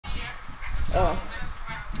Oh.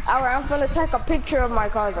 Alright, I'm finna take a picture of my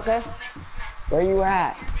cars, okay? Where you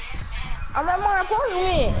at? I'm at my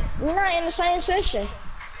apartment. We're not in the same section.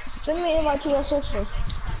 Send me invite to your section.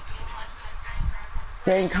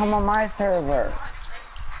 Then come on my server.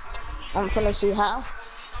 I'm finna see how.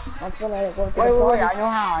 I'm finna go to the Wait, party.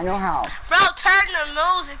 I know how. Bro, turn the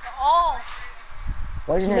music off.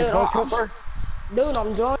 What's your name, Dude, Go Trooper? dude,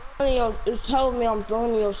 I'm joining your, it's telling me I'm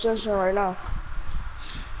joining your session right now.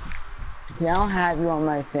 See, I don't have you on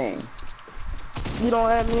my thing. You don't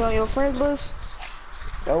have me on your friends list?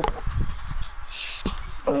 Nope.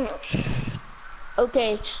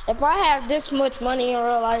 Okay, if I have this much money in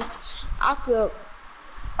real life, I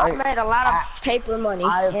made a lot of paper money.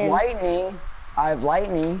 I have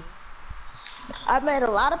lightning. I made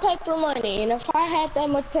a lot of paper money, and if I had that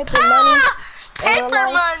much paper money in real Paper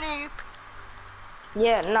life, money.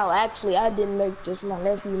 yeah, no, actually, I didn't make this. My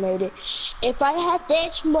nephew made it. If I had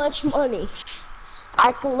that much money,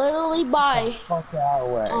 I could literally buy, Fuck out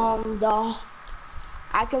way.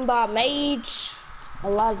 I can buy maids, a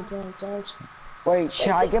lot of different things. Wait, should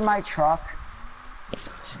I get my truck?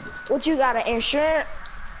 What you got, an insurance?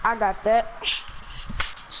 I got that.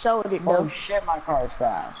 Sold it Oh though. shit, my car is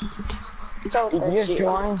fast. Sold Did that you just shit.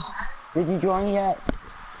 join? Did you join yet?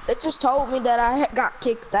 It just told me that I got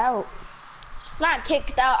kicked out. Not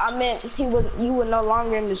kicked out, I meant you were no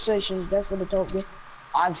longer in the session. That's what it told me.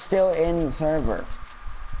 I'm still in the server.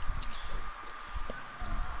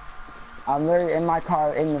 I'm literally in my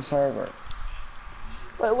car in the server.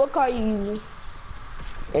 Wait, what car you using?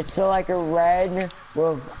 It's like a red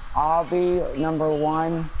with Obby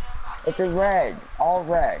 #1. It's a red, all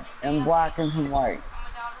red, and black and some white.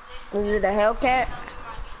 Is it a Hellcat?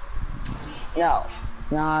 No,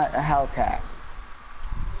 it's not a Hellcat.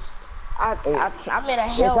 I'm in a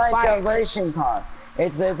It's Hellfire. like a racing car.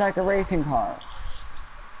 It's like a racing car.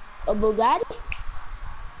 A Bugatti?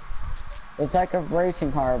 It's like a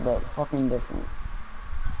racing car, but fucking different.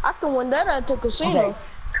 I can win that at the casino. Okay,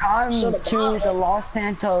 come to the Los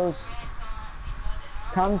Santos.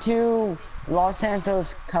 Come to Los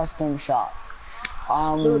Santos custom shop.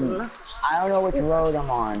 I don't know which road I'm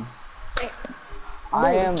on.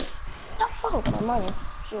 I am. Oh, my money.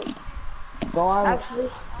 Shit. Go on. Actually,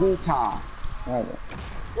 Utah. Whatever.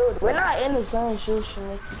 dude, we're not in the same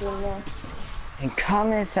session. And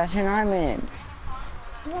come in the session I'm in.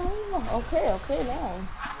 No. Okay,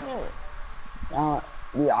 now.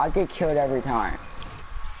 Yeah, I get killed every time.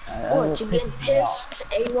 What, you getting pissed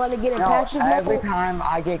and you want to get in No, passive every mode? time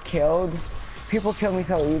I get killed, people kill me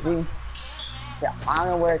so easy. Yeah, I don't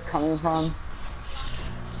know where it's coming from.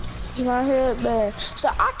 My head, man. So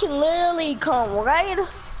I can literally come right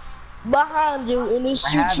behind you and just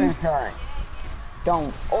shoot you.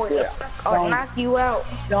 Don't. Or knock you out.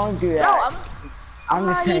 Don't do that. No, I'm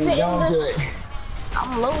just saying, don't do it.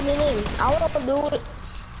 I'm loading in. I want to do it.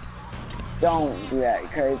 Don't do that,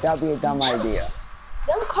 because that'd be a dumb idea.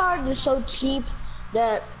 Them cars are so cheap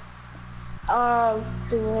that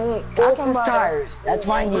bulletproof tires. That's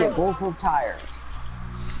why I need a bulletproof tire.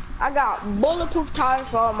 I got bulletproof tires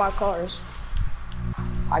for all my cars.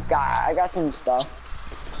 I got some stuff.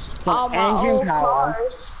 Some engine power.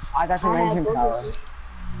 Cars, I got some engine power.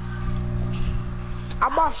 I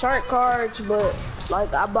bought shark cards, but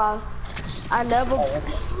like I never.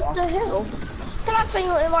 What the hell? Can I say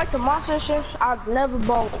you in like the monster ships? I've never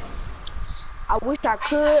bought. I wish I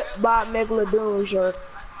could buy a Megalodon shirt.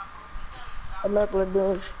 A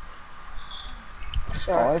Megalodon.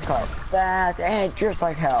 Oh, this car's fast and it drifts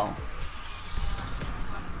like hell.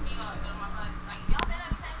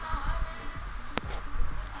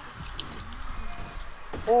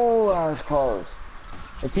 Oh, that was close.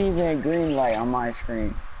 It's even a green light on my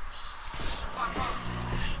screen.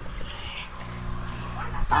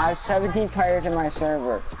 I have 17 players in my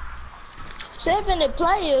server. 70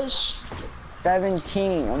 players?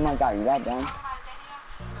 17. Oh my god, you that dumb?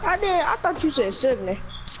 I thought you said 70.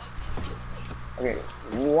 Okay,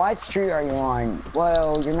 what street are you on?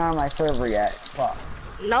 Well, you're not on my server yet. Fuck.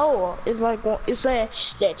 No, it's like it's saying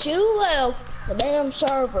that you left the damn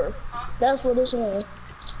server. That's what it's saying.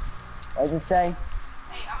 What did it say? It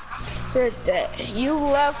said that you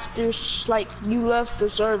left this, like you left the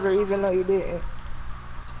server even though you didn't.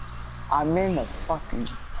 I'm in the fucking.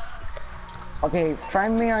 Okay,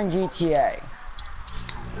 friend me on GTA.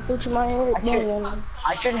 Put my head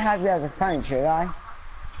I shouldn't have you as a friend, should I?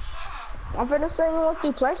 I'm finna say we went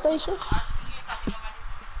through PlayStation.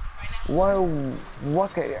 What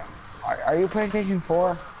are you PlayStation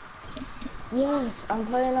 4? Yes, I'm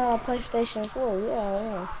playing on a PlayStation 4,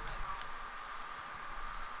 yeah.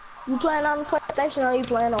 You playing on the PlayStation or you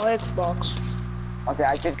playing on Xbox? Okay,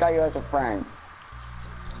 I just got you as a friend.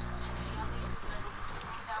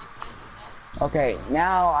 Okay,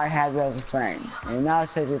 now I have you as a friend. And now it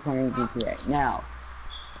says you're playing GTA. Now,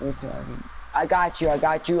 I got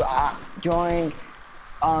you. Join,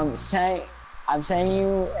 I'm sending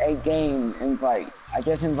you a game invite. I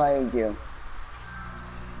just invited you.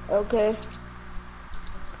 Okay.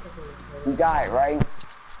 You got it, right?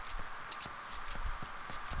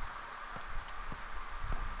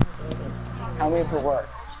 Tell me if it works.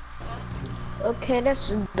 Okay,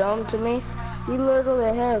 that's dumb to me. You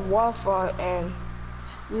literally have Wi-Fi and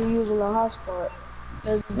you're using a hotspot.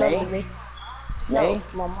 That's dumb to me. No, Me?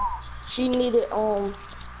 my mom. She needed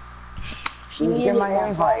she You get needed my my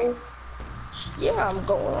invite. phone. Yeah, I'm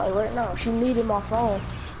going like right now. She needed my phone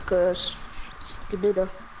cause to do the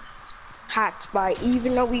hotspot,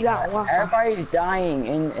 even though we got Wi-Fi. Everybody's dying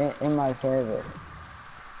in my server.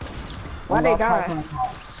 Why I'm they not dying? talking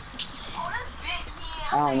about.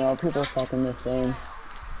 I don't know, people suck in this game.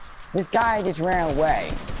 This guy just ran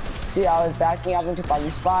away. See, I was backing up into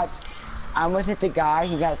parking spots. I almost hit the guy,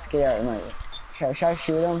 he got scared. I'm like, should I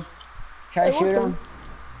shoot him? Should I shoot him?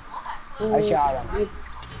 I shot him.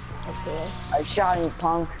 Okay. I shot him,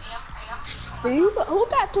 punk. Who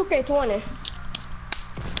got 2K20?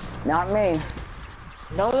 Not me.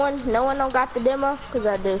 No one don't got the demo? Cause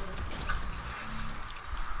I do.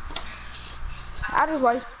 I just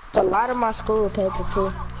waste a lot of my school paper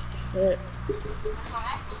too. Yeah.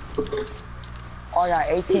 Oh, I got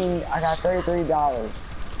 18, I got $33.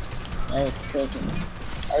 That is tripping.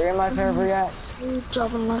 Are you in my server yet?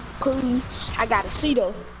 Dropping like a cookie. I got a C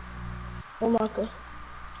though. Oh my god.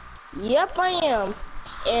 Yep, I am.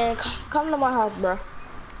 And come to my house, bro.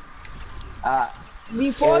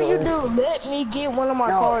 Before you do, let me get one of my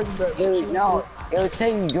cards, bro. Dude, no. It would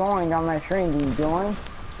say you joined on my screen. Did you join?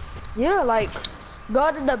 Yeah, like, go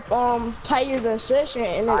to the players and session,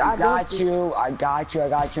 and then I got you. I'm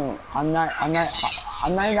not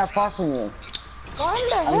even that far from you. Why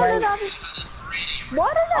the hell did I just? Why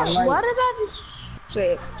did I just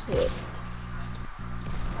say it?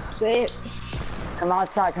 Say it. Come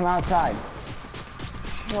outside.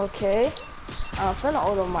 Okay. I'm finna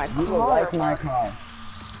order my car. You will like my car.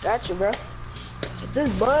 Got you, bro. If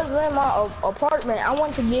this buzz in my apartment, I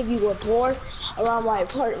want to give you a tour around my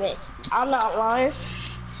apartment. I'm not lying.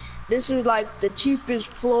 This is like the cheapest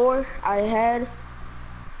floor I had.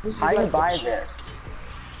 This is How do you like buy this?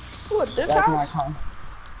 What, this Like house? my car.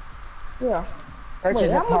 Yeah. Purchase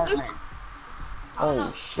Wait, how much apartment.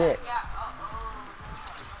 Holy shit.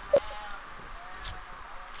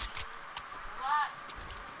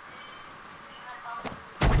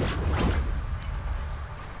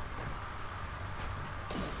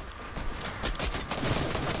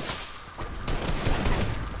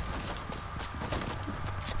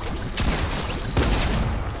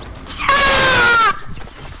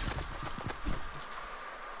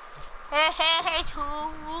 Hey, two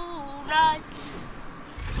nuts.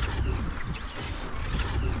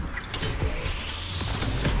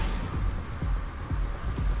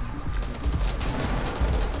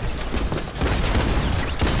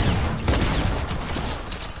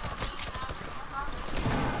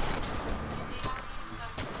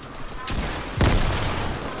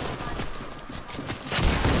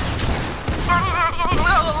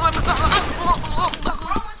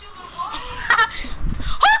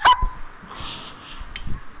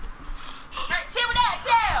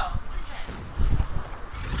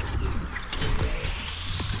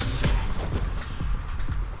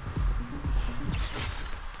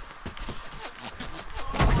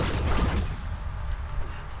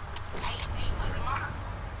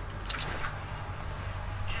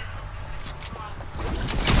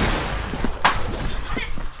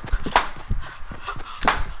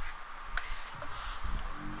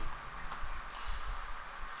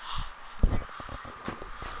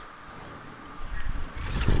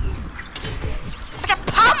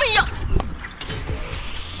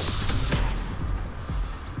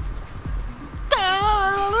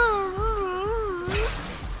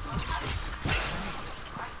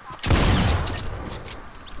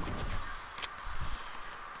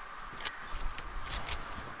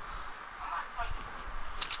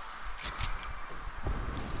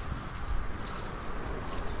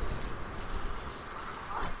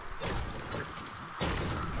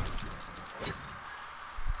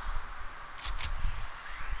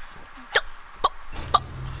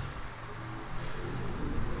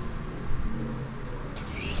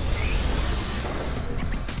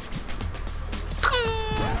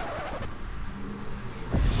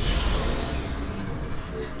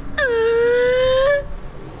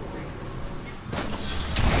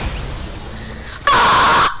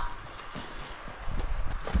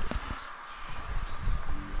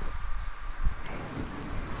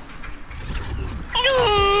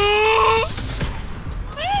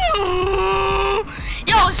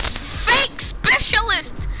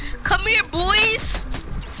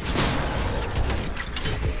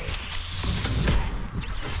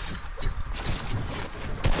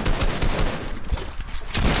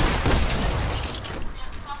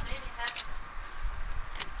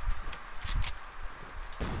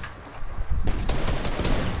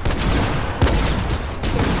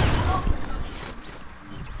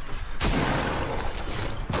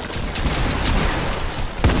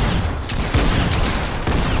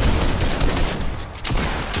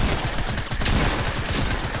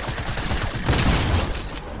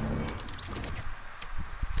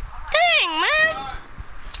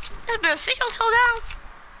 Damn, sit your toe down.